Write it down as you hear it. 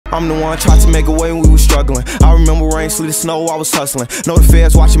I'm the one tried to make a way when we were struggling. I remember rain, sleet, and snow, I was hustling. Know the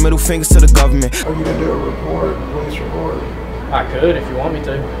feds watching, middle fingers to the government. Are you gonna do a report, police report? I could if you want me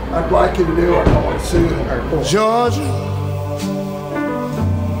to. I'd like you to do it. I don't want to sue them. Alright, cool. Georgia,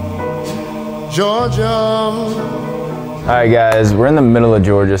 Georgia. Alright guys, we're in the middle of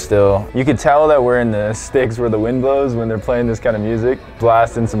Georgia still. You could tell that we're in the sticks where the wind blows when they're playing this kind of music.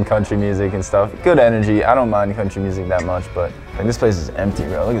 Blasting some country music and stuff. Good energy. I don't mind country music that much, but like, this place is empty,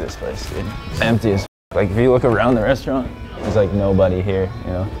 bro. Look at this place, dude. It's empty as f. Like if you look around the restaurant, there's like nobody here,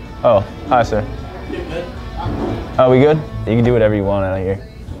 you know? Oh, hi sir. You good? Oh, we good? You can do whatever you want out here.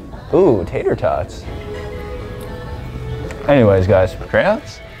 Ooh, tater tots. Anyways guys,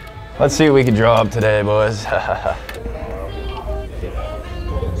 crayons? Let's see what we can draw up today, boys.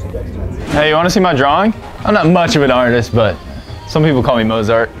 Hey, you want to see my drawing? I'm not much of an artist, but some people call me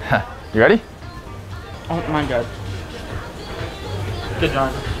Mozart. You ready? Oh my god. Good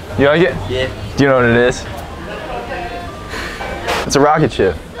drawing. You like it? Yeah. Do you know what it is? It's a rocket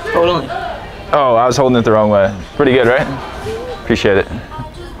ship. Totally. Oh, I was holding it the wrong way. Pretty good, right? Appreciate it.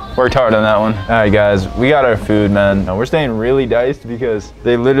 Worked hard on that one. All right, guys, we got our food, man. We're staying really diced because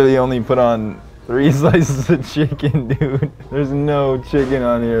they literally only put on 3 slices of chicken, dude. There's no chicken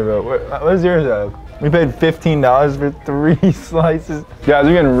on here, bro. What's yours at? We paid $15 for 3 slices. Guys,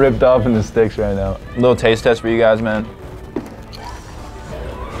 we're getting ripped off in the sticks right now. A little taste test for you guys, man.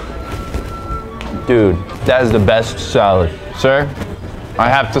 Dude, that is the best salad. Sir, I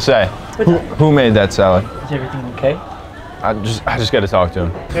have to say, who made that salad? Is everything okay? I just gotta talk to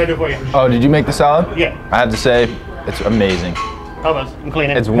him. I do for you. Oh, did you make the salad? Yeah. I have to say, it's amazing. Almost. I'm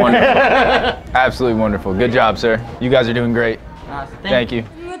cleaning. It's wonderful. Absolutely wonderful. Good job, sir. You guys are doing great. Thank you.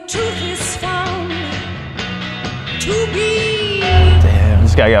 Damn,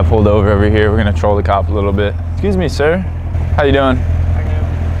 this guy got pulled over here. We're gonna troll the cop a little bit. Excuse me, sir. How you doing?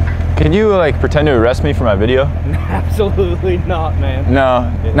 Can you like pretend to arrest me for my video? Absolutely not, man. No,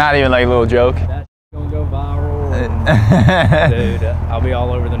 not even like a little joke. That's gonna go viral. Dude, I'll be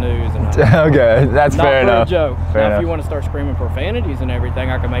all over the news. And Okay, that's fair enough. Not for a joke. Fair now, enough. if you want to start screaming profanities and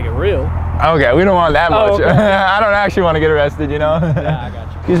everything, I can make it real. Okay, we don't want that much. Okay. I don't actually want to get arrested, you know? Yeah, I got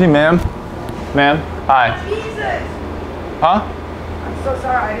you. Excuse me, ma'am. Ma'am, hi. Jesus! Huh? I'm so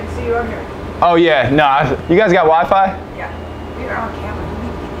sorry, I didn't see you on here. Oh yeah, no, you guys got Wi-Fi? Yeah, you're on camera.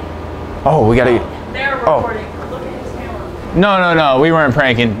 Oh, we gotta. They're recording. Look at his camera. No, we weren't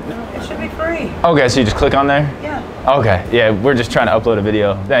pranking. It should be free. Okay, so you just click on there? Yeah. Okay, yeah, we're just trying to upload a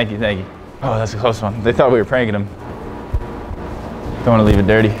video. Thank you. Oh, that's a close one. They thought we were pranking them. Don't want to leave it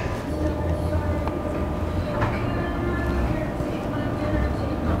dirty.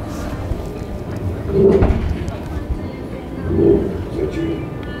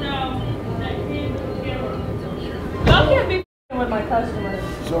 With my customers.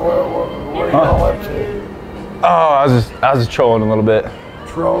 So what are y'all up to? Oh, I was just trolling a little bit.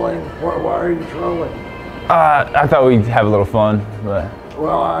 Trolling? Why are you trolling? I thought we'd have a little fun, but.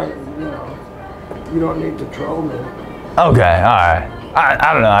 Well, you don't need to troll me. Okay, all right.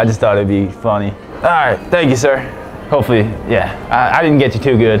 I don't know. I just thought it'd be funny. All right, thank you, sir. Hopefully, yeah. I didn't get you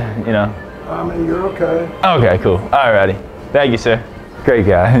too good, you know. I mean, you're okay. Okay, cool. Alrighty. Thank you, sir. Great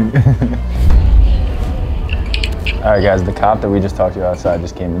guy. Alright guys, the cop that we just talked to outside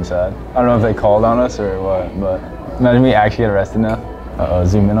just came inside. I don't know if they called on us or what, but imagine we actually get arrested now. Uh-oh,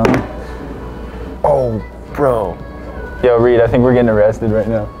 zoom in on him. Oh, bro. Yo, Reed, I think we're getting arrested right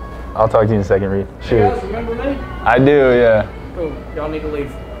now. I'll talk to you in a second, Reed. Shoot. You guys remember me? I do, yeah. Cool. Y'all need to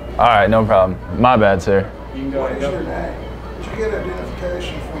leave. Alright, no problem. My bad, sir. You can go What and is go. your name? Did you get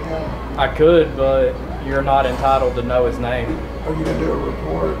identification from him? I could, but you're not entitled to know his name. Are you gonna do a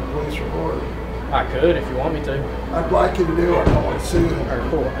report, police report? I could if you want me to. I'd like you to do it. I don't want to sue them. Alright,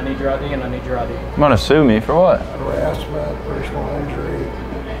 cool. I need your ID and I need your ID. You wanna sue me for what? Harassment, personal injury.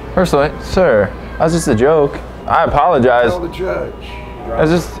 Personally, sir, that was just a joke. I apologize. Tell the judge.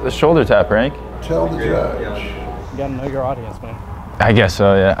 That's just a shoulder tap prank. Tell the judge. You gotta know your audience, man. I guess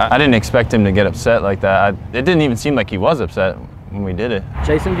so, yeah. I didn't expect him to get upset like that. It didn't even seem like he was upset when we did it.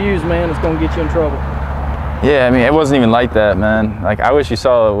 Chasing views, man, it's gonna get you in trouble. Yeah, I mean, it wasn't even like that, man. Like, I wish you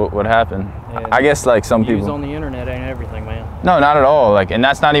saw what happened. Yeah. I guess, like, some Views people... on the internet ain't everything, man. No, not at all. Like, and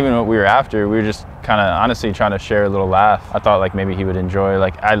that's not even what we were after. We were just kind of honestly trying to share a little laugh. I thought, like, maybe he would enjoy.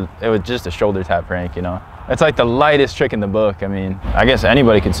 Like, it was just a shoulder tap prank, you know? It's like the lightest trick in the book. I mean, I guess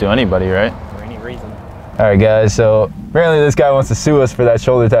anybody could sue anybody, right? For any reason. All right, guys, so apparently this guy wants to sue us for that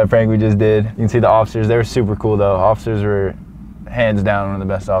shoulder tap prank we just did. You can see the officers. They were super cool, though. Officers were hands down one of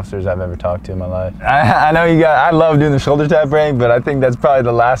the best officers I've ever talked to in my life. I know I love doing the shoulder tap prank, but I think that's probably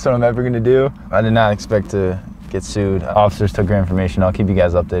the last one I'm ever gonna do. I did not expect to get sued. Officers took her information. I'll keep you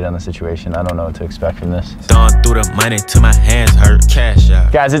guys updated on the situation. I don't know what to expect from this. Dawn through the money to my hands hurt. Cash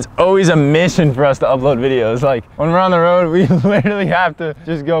out. Guys, it's always a mission for us to upload videos. Like when we're on the road, we literally have to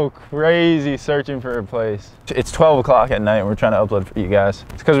just go crazy searching for a place. It's 12 o'clock at night and we're trying to upload for you guys.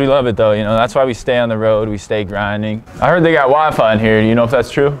 It's because we love it though, you know, that's why we stay on the road, we stay grinding. I heard they got Wi-Fi in here. Do you know if that's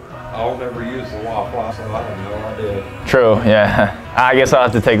true? I'll never use the Wi-Fi, so I have no idea. True, yeah. I guess I'll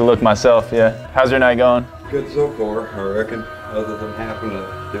have to take a look myself, yeah. How's your night going? Good so far, I reckon, other than having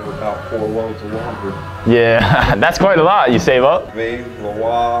to do about 4 loads of laundry. Yeah, that's quite a lot. You save up? Me, my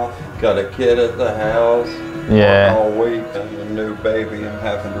wife, got a kid at the house. Yeah. All week, and a new baby, and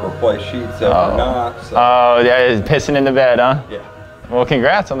having to replace sheets every night. So. Oh, yeah, pissing in the bed, huh? Yeah. Well,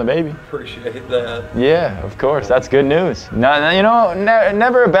 congrats on the baby. Appreciate that. Yeah, of course. That's good news. No, you know,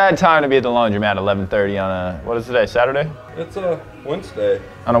 never a bad time to be at the laundromat at 11:30 on a, what is today, Saturday? It's a Wednesday.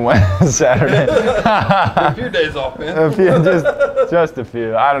 On a Wednesday, Saturday. A few days off, man. A few, just a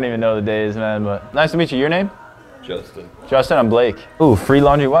few. I don't even know the days, man, but nice to meet you. Your name? Justin. Justin, I'm Blake. Ooh, free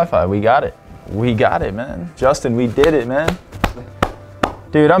laundry Wi-Fi. We got it. We got it, man. Justin, we did it, man.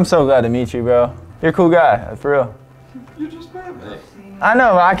 Dude, I'm so glad to meet you, bro. You're a cool guy, for real. You just met me. I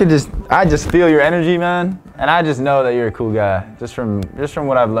know, I just feel your energy, man. And I just know that you're a cool guy, just from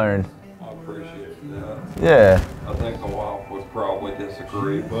what I've learned. I appreciate that. Yeah. I think the wife would probably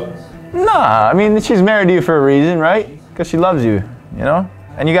disagree, but... Nah, I mean, she's married to you for a reason, right? Because she loves you, you know?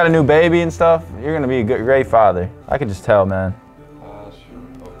 And you got a new baby and stuff. You're gonna be a great father. I could just tell, man. I sure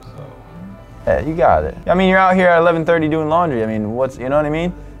hope so. Yeah, you got it. I mean, you're out here at 11:30 doing laundry. I mean, you know what I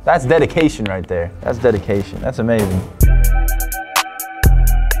mean? That's dedication right there. That's dedication. That's amazing.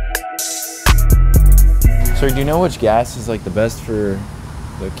 Sir, do you know which gas is like the best for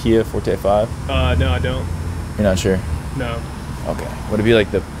the Kia Forte 5? No, I don't. You're not sure? No. Okay. Would it be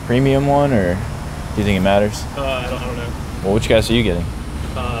like the premium one, or do you think it matters? I don't know. Well, which gas are you getting?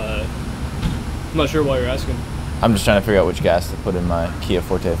 I'm not sure why you're asking. I'm just trying to figure out which gas to put in my Kia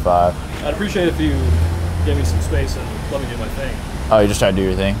Forte 5. I'd appreciate if you gave me some space and let me do my thing. Oh, you're just trying to do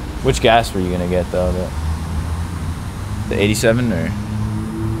your thing? Which gas were you gonna get though? The 87 or?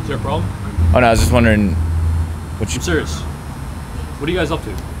 Is there a problem? Oh no, I was just wondering. I'm serious. What are you guys up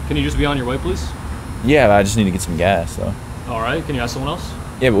to? Can you just be on your way, please? Yeah, I just need to get some gas though. All right. Can you ask someone else?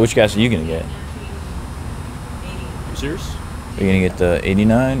 Yeah, but which gas are you gonna get? You serious? Are you gonna get the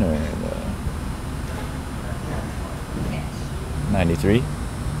 89 or the 93?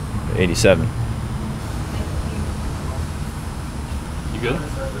 Or 87? You good?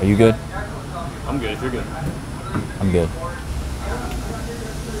 Are you good? I'm good if you're good. I'm good.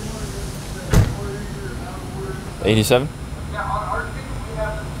 87?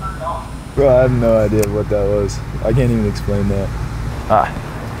 Bro, I have no idea what that was. I can't even explain that.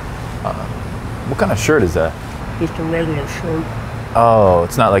 What kind of shirt is that? Just a regular shirt. Oh,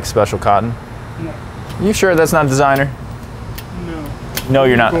 it's not like special cotton? No. You sure that's not designer? No. No,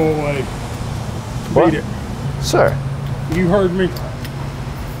 you're not. Go away. What? Read it. Sir, You heard me.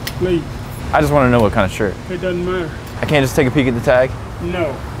 Please. I just want to know what kind of shirt. It doesn't matter. I can't just take a peek at the tag?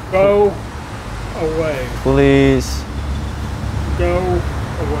 No. Go away. Please. Go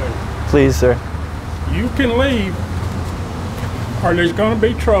away. Please, sir. You can leave, or there's gonna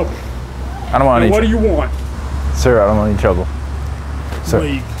be trouble. I don't want Now, any what do you want? Sir, I don't want any trouble. Sir,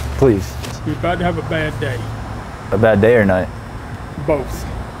 Leave. please. You're about to have a bad day. A bad day or night? Both.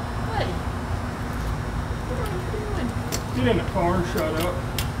 Get in the car and shut up.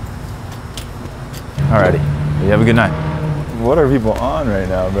 Alrighty. You have a good night. What are people on right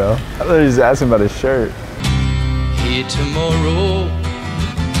now, bro? I thought they were just asking about his shirt. Hey, tomorrow,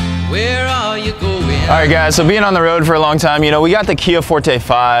 where are you going? All right, guys, so being on the road for a long time, you know, we got the Kia Forte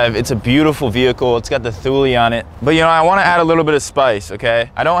 5. It's a beautiful vehicle. It's got the Thule on it. But, you know, I want to add a little bit of spice, okay?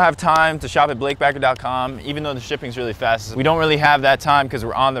 I don't have time to shop at blakebacker.com, even though the shipping's really fast. We don't really have that time because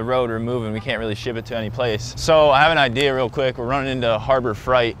we're on the road, we're moving. We can't really ship it to any place. So I have an idea real quick. We're running into Harbor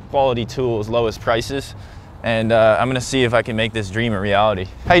Freight, quality tools, lowest prices. And I'm going to see if I can make this dream a reality.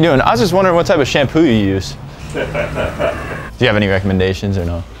 How you doing? I was just wondering what type of shampoo you use. Do you have any recommendations or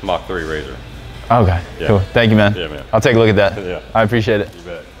no? Mach 3 razor. Okay, Yeah. cool. Thank you, man. Yeah, man. I'll take a look at that. Yeah. I appreciate it. You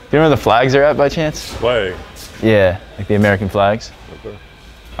bet. Do you know where the flags are at by chance? Flag. Yeah, like the American flags. Okay.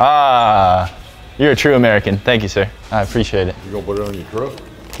 Ah, you're a true American. Thank you, sir. I appreciate it. You gonna put it on your truck?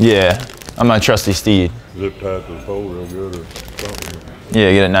 Yeah, I'm my trusty steed. Zip tied to the pole real good or something?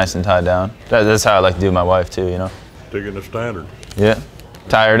 Yeah, get it nice and tied down. That's how I like to do with my wife too, you know? Taking the standard. Yeah,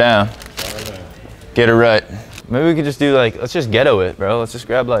 tie her down. Get her right. Maybe we could just do like, let's just ghetto it, bro. Let's just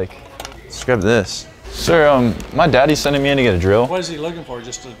grab this. Sir, my daddy's sending me in to get a drill. What is he looking for?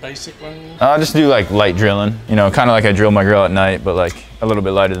 Just a basic one? I just do like light drilling, you know, kind of like I drill my girl at night, but like a little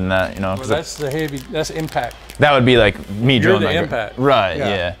bit lighter than that, you know. Well, that's the heavy, that's impact. That would be like me drilling my impact. girl. Right,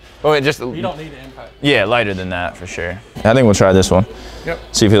 yeah. Oh, it just. You don't need an impact. Yeah, lighter than that for sure. I think we'll try this one. Yep.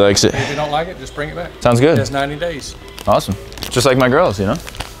 See if he likes it. If you don't like it, just bring it back. Sounds good. It's 90 days. Awesome. Just like my girls, you know.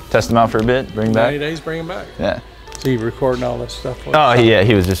 Test them out for a bit, bring 90 back. days, bring them back. Yeah. So you recording all this stuff? Oh, yeah,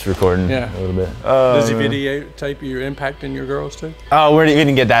 he was just recording a little bit. Does he videotape you impacting your girls too? Oh, we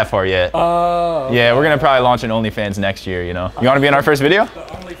didn't get that far yet. Oh. Okay. Yeah, we're gonna probably launch an OnlyFans next year, you know. You wanna be in our first video? The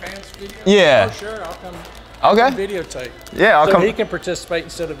OnlyFans video? Yeah. Oh, sure, I'll come. Okay. Videotape. Yeah, I'll come. So he can participate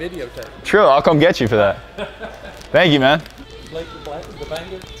instead of videotape. True, I'll come get you for that. Thank you, man. Blake the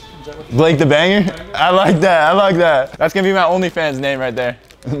Banger? Is that what Blake the Banger? I like that, I like that. That's gonna be my OnlyFans name right there.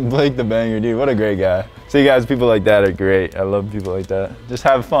 Blake the Banger, dude, what a great guy. See, guys, people like that are great. I love people like that. Just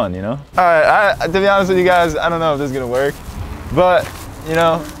have fun, you know? All right, to be honest with you guys, I don't know if this is gonna work, but, you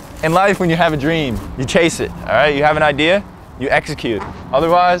know, in life, when you have a dream, you chase it, all right? You have an idea, you execute.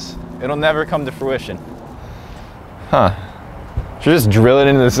 Otherwise, it'll never come to fruition. Huh. Should I just drill it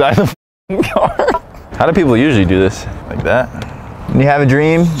into the side of the car? How do people usually do this? Like that? When you have a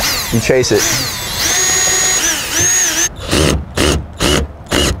dream, you chase it.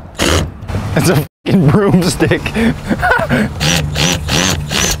 It's a fucking broomstick.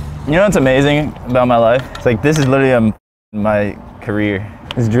 You know what's amazing about my life? It's like this is literally my career.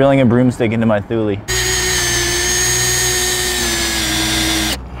 It's drilling a broomstick into my Thule.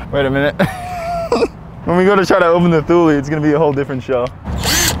 Wait a minute. When we go to try to open the Thule, it's gonna be a whole different show.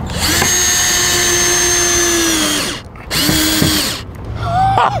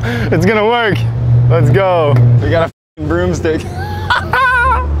 It's gonna work. Let's go. We got a fucking broomstick.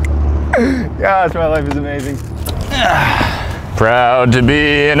 Gosh, my life is amazing. Proud to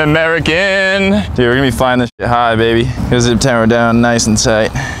be an American. Dude, we're gonna be flying this shit high, baby. Here's the tower down nice and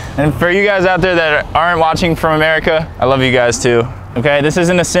tight. And for you guys out there that aren't watching from America, I love you guys too. Okay, this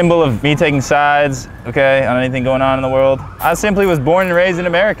isn't a symbol of me taking sides, okay, on anything going on in the world. I simply was born and raised in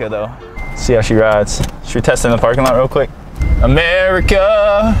America though. Let's see how she rides. Should we test in the parking lot real quick?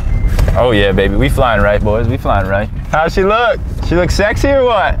 America. Oh yeah, baby, we flying right, boys, we flying right. How's she look? She look sexy or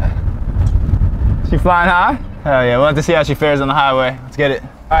what? She flying high? Oh yeah, we'll have to see how she fares on the highway. Let's get it.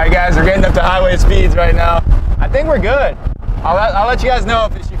 All right guys, we're getting up to highway speeds right now. I think we're good. I'll let you guys know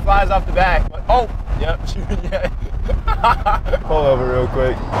if she flies off the back. But, oh, yep, yeah. Pull over real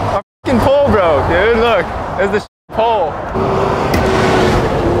quick. My fucking pole broke, dude, look. There's the pole.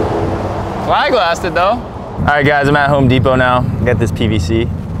 Flag lasted though. All right guys, I'm at Home Depot now. Got this PVC,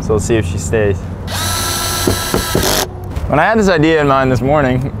 so let's see if she stays. When I had this idea in mind this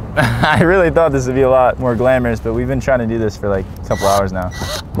morning, I really thought this would be a lot more glamorous, but we've been trying to do this for like a couple hours now.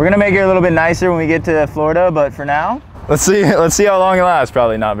 We're gonna make it a little bit nicer when we get to Florida, but for now, let's see how long it lasts.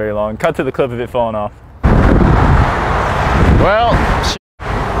 Probably not very long. Cut to the clip of it falling off. Well,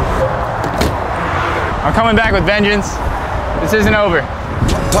 I'm coming back with vengeance. This isn't over.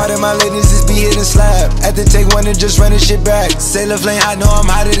 Part of my latest is be hitting slab. Had to take one and just run this shit back. Sailor flame, I know I'm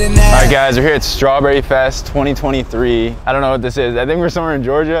hotter than that. All right guys, we're here at Strawberry Fest 2023. I don't know what this is. I think we're somewhere in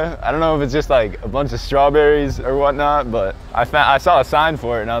Georgia. I don't know if it's just like a bunch of strawberries or whatnot, but I saw a sign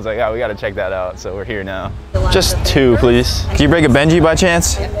for it and I was like, oh, we gotta check that out. So we're here now. Just 2, please. Can you break a Benji by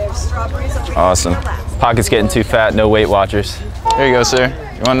chance? Awesome. Pocket's getting too fat, no Weight Watchers. Here you go, sir.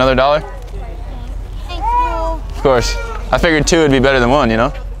 You want another $1? Of course. I figured 2 would be better than 1, you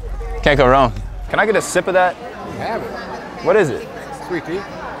know? Can't go wrong. Can I get a sip of that? You have it. What is it? Sweet tea.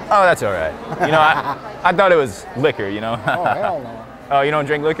 Oh, that's all right. You know, I thought it was liquor, you know? Oh, hell no. Oh, you don't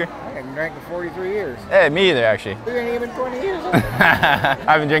drink liquor? I haven't drank in 43 years. Hey, me either, actually. You ain't even 20 years old.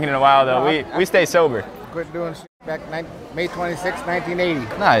 I've been drinking in a while, though. We stay sober. Quit doing shit back May 26,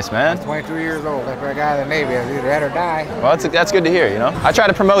 1980. Nice, man. I'm 22 years old. After I got out of the Navy, I was either that or die. Well, that's good to hear, you know? I try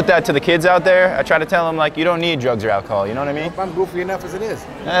to promote that to the kids out there. I try to tell them, like, you don't need drugs or alcohol, you know what I mean? I'm goofy enough as it is.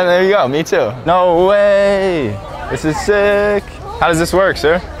 Yeah, there you go, me too. No way. This is sick. How does this work,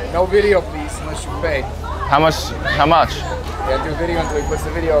 sir? No video, please, unless you pay. How much? How much? Yeah, do video until he puts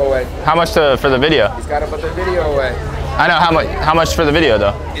the video away. How much for the video? He's got to put the video away. I know, how much for the video,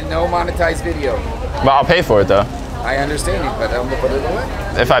 though? No monetized video. But I'll pay for it, though. I understand you, but I'm gonna put it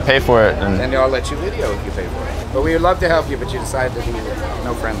away. If I pay for it, then I'll let you video if you pay for it. But we would love to help you, but you decided to be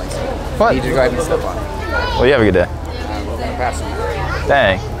no friendlies. What? Need your guidance stuff on. Well, you have a good day. We're gonna pass them.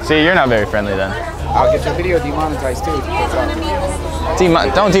 Dang. See, you're not very friendly then. I'll get your video demonetized too.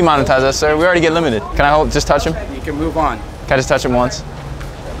 Don't demonetize us, sir. We already get limited. Can I just touch him? You can move on. Can I just touch him once?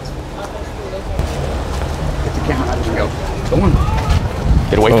 Get the camera out of the go. Go on.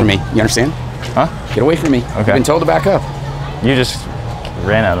 Get away from me. You understand? Huh? Get away from me. Okay. You've been told to back up. You just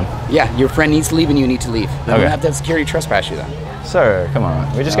ran at him. Yeah, your friend needs to leave and you need to leave. You Okay. don't have to have security trespass you then. Sir, come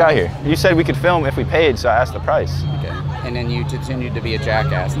on. We just got here. You said we could film if we paid, so I asked the price. Okay. And then you continued to be a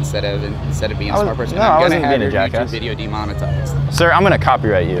jackass instead of being a smart person. No, I wasn't have being a your jackass. YouTube video demonetized. Sir, I'm gonna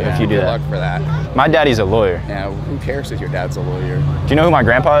copyright you if you do good that. luck for that. My daddy's a lawyer. Yeah, who cares if your dad's a lawyer? Do you know who my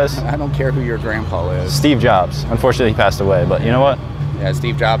grandpa is? I don't care who your grandpa is. Steve Jobs. Unfortunately, he passed away, but you know what? Yeah,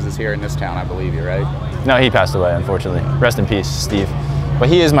 Steve Jobs is here in this town, I believe you, right? No, he passed away, unfortunately. Rest in peace, Steve. But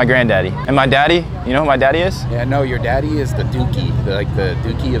he is my granddaddy. And my daddy, you know who my daddy is? Yeah, no, your daddy is the dookie, like the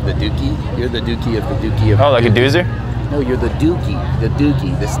dookie of the dookie. You're the dookie of the dookie of Oh, like the a dookie. doozer? No, you're the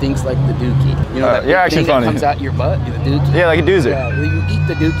dookie that stinks like the dookie. You know that you're big actually thing funny. that comes out your butt? You're the dookie? Yeah, like a doozer. Yeah, well, you eat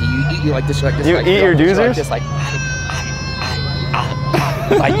the dookie. You like this, like this. You like, eat your like this, doozers? Like this, like,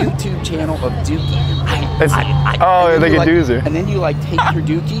 my YouTube channel of dookie. Oh, And then like you, a doozer. And then you like take your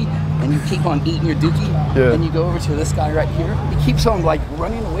dookie and you keep on eating your dookie. Yeah. And you go over to this guy right here. He keeps on like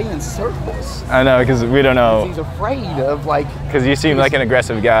running away in circles. I know, because we don't know. He's afraid of like. Because you seem like an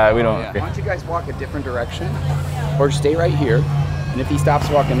aggressive guy. We don't. Yeah. Why don't you guys walk a different direction, or stay right here? And if he stops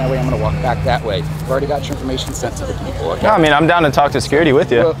walking that way, I'm gonna walk back that way. I've already got your information sent to the people. Okay? No, I mean, I'm down to talk to security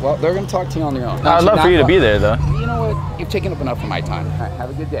with you. Well, they're gonna talk to you on their own. I'd love for you to be there, though. You know what? You've taken up enough of my time. All right, have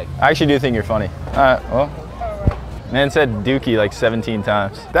a good day. I actually do think you're funny. All right, well. Man said dookie like 17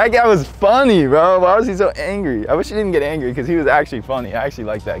 times. That guy was funny, bro. Why was he so angry? I wish he didn't get angry because he was actually funny. I actually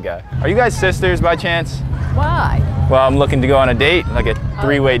like that guy. Are you guys sisters by chance? Why? Well, I'm looking to go on a date, like a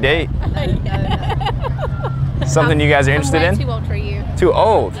three-way date. Something you guys are interested in? I'm way too old for you. Too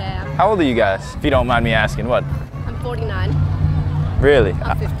old? Yeah. How old are you guys, if you don't mind me asking? What? I'm 49. Really?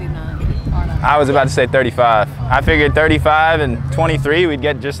 I'm 59. I was about to say 35. I figured 35 and 23, we'd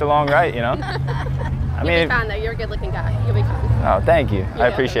get just along right, you know? You'll be fine though, you're a good looking guy. You'll be fine. Oh, thank you. I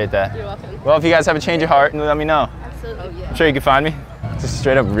appreciate that. You're welcome. Well, if you guys have a change of heart, let me know. Absolutely. Oh, yeah. I'm sure you can find me. Just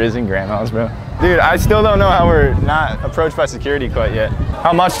straight up risen grandmas, bro. Dude, I still don't know how we're not approached by security quite yet.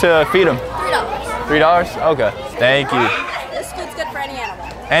 How much to feed them? $3. $3? Okay. Thank you. This food's good for any animal.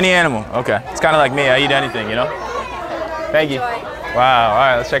 Any animal, okay. It's kind of like me, I eat anything, you know? Thank you. Wow, all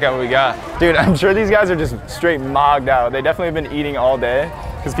right, let's check out what we got. Dude, I'm sure these guys are just straight mogged out. They definitely have been eating all day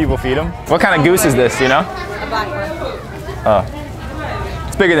because people feed them. What kind of goose is this, you know? A black one. Oh.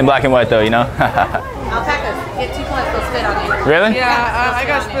 It's bigger than black and white though, you know? Alpacas, get too close, they'll spit on you. Really? Yeah, I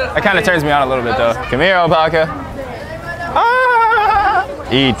got spit. That kind of turns me on a little bit though. Come here, alpaca. Ah!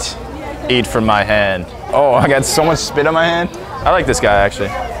 Eat. Eat from my hand. Oh, I got so much spit on my hand. I like this guy actually.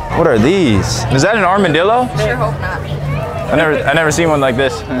 What are these? Is that an armadillo? Sure hope not. I never seen one like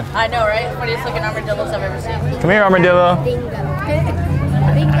this. I know, right? Funniest looking armadillos I've ever seen. Come here, armadillo.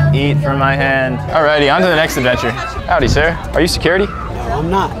 Eat from my hand. Alrighty, on to the next adventure. Howdy, sir. Are you security? No, I'm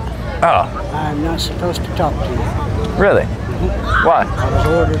not. Oh. I'm not supposed to talk to you. Really? Why? I was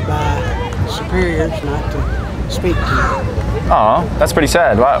ordered by superiors not to speak to you. Oh, that's pretty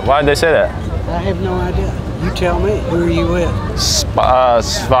sad. Why did they say that? I have no idea. You tell me. Who are you with?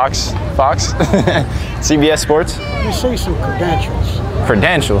 Fox? CBS Sports? Let me see some credentials.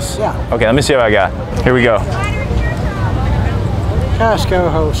 Credentials? Yeah. Okay, let me see what I got. Here we go.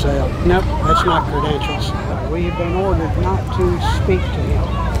 Costco wholesale. Nope, that's not credentials. We have been ordered not to speak to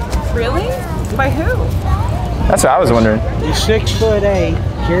him. Really? By who? That's what I was wondering. He's 6'8",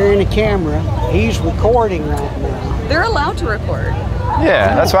 carrying a camera. He's recording right now. They're allowed to record.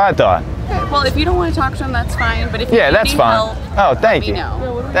 Yeah, that's what I thought. Okay, well, if you don't want to talk to him, that's fine. But if you Yeah, that's need fine. help, Oh, thank you. let me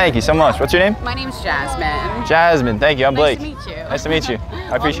know. Thank you so much. What's your name? My name's Jasmine. Jasmine. Thank you. I'm Blake. Nice to meet you. Nice to meet you.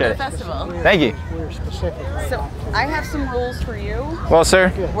 I appreciate it. Welcome to the festival. Thank you. We're specific. So I have some rules for you. Well,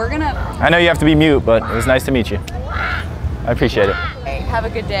 sir, We're gonna. I know you have to be mute, but it was nice to meet you. I appreciate it. Have a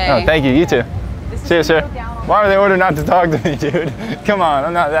good day. Oh, thank you. You too. See you, sir. Why were they ordered not to talk to me, dude? Come on,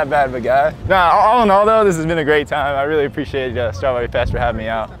 I'm not that bad of a guy. Nah, all in all though, this has been a great time. I really appreciate Strawberry Fest for having me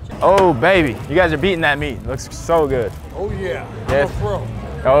out. Oh, baby, you guys are beating that meat. Looks so good. Oh yeah, Yes. I'm a pro.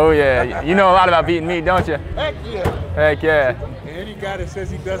 Oh yeah, you know a lot about beating meat, don't you? Heck yeah. Heck yeah. And any guy that says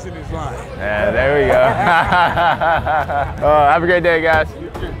he doesn't is lying. Yeah, there we go. Oh, have a great day, guys.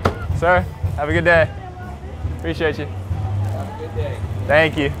 Sir, have a good day. Appreciate you. Have a good day.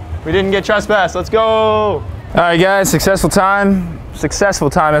 Thank you. We didn't get trespassed. Let's go. All right, guys, successful time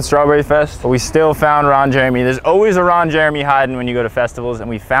at Strawberry Fest. But we still found Ron Jeremy. There's always a Ron Jeremy hiding when you go to festivals, and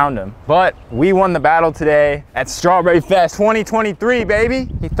we found him. But we won the battle today at Strawberry Fest 2023, baby.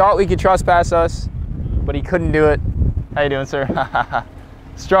 He thought we could trespass us, but he couldn't do it. How you doing, sir?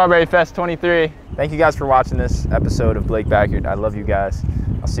 Strawberry Fest 23. Thank you guys for watching this episode of Blake Backyard. I love you guys.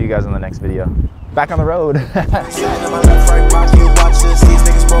 I'll see you guys in the next video. Back on the road.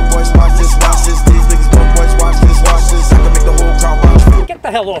 Get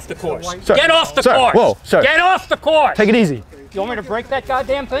the hell off the course. Sir, Get off the sir, course. whoa, sir. Get off the course. Take it easy. You want me to break that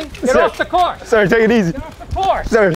goddamn thing? Get Sir. off the course. Sir, take it easy. Get off the course. Sir.